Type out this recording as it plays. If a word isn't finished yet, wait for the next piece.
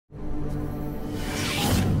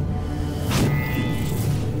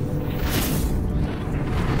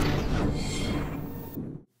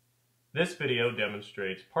This video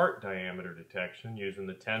demonstrates part diameter detection using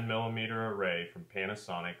the 10mm array from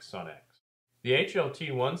Panasonic SunX. The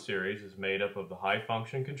HL-T1 series is made up of the high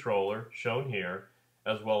function controller, shown here,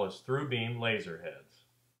 as well as through beam laser heads.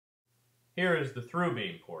 Here is the through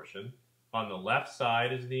beam portion. On the left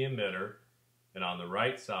side is the emitter, and on the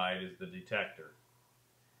right side is the detector.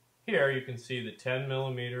 Here you can see the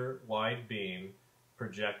 10mm wide beam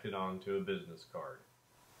projected onto a business card.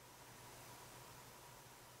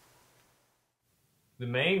 The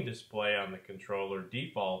main display on the controller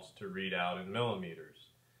defaults to read out in millimeters.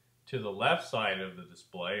 To the left side of the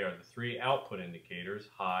display are the three output indicators,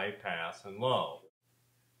 high, pass, and low.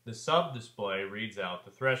 The sub-display reads out the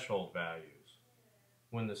threshold values.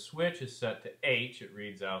 When the switch is set to H, it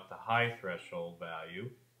reads out the high threshold value,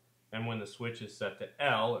 and when the switch is set to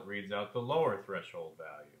L, it reads out the lower threshold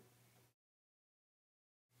value.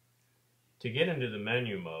 To get into the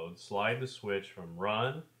menu mode, slide the switch from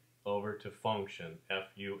Run over to Function,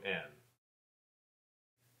 FUN.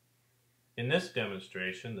 In this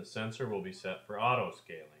demonstration, the sensor will be set for auto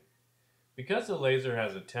scaling. Because the laser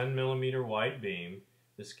has a 10mm wide beam,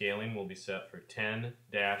 the scaling will be set for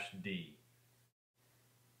 10-D.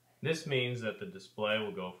 This means that the display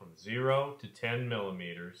will go from 0 to 10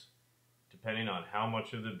 millimeters, depending on how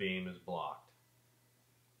much of the beam is blocked.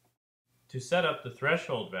 To set up the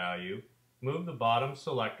threshold value, move the bottom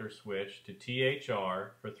selector switch to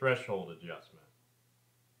THR for threshold adjustment.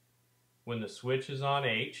 When the switch is on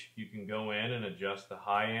H, you can go in and adjust the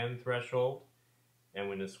high-end threshold, and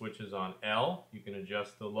when the switch is on L, you can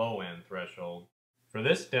adjust the low-end threshold. For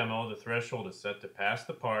this demo, the threshold is set to pass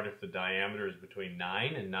the part if the diameter is between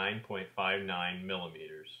 9 and 9.59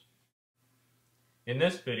 millimeters. In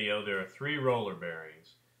this video, there are 3 roller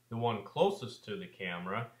bearings. The one closest to the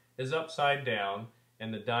camera is upside down,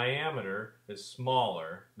 and the diameter is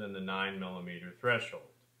smaller than the 9mm threshold.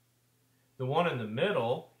 The one in the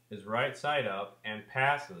middle is right side up and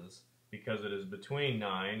passes because it is between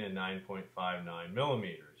 9 and 9.59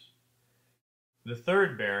 millimeters. The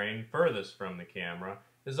third bearing, furthest from the camera,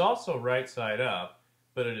 is also right side up,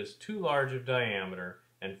 but it is too large of diameter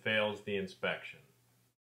and fails the inspection.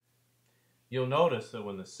 You'll notice that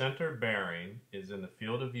when the center bearing is in the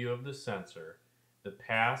field of view of the sensor, the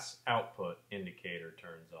pass output indicator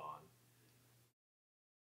turns on.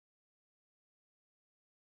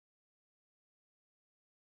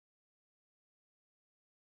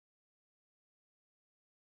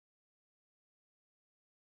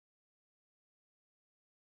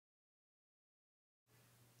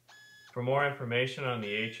 For more information on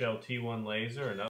the HL-T1 laser and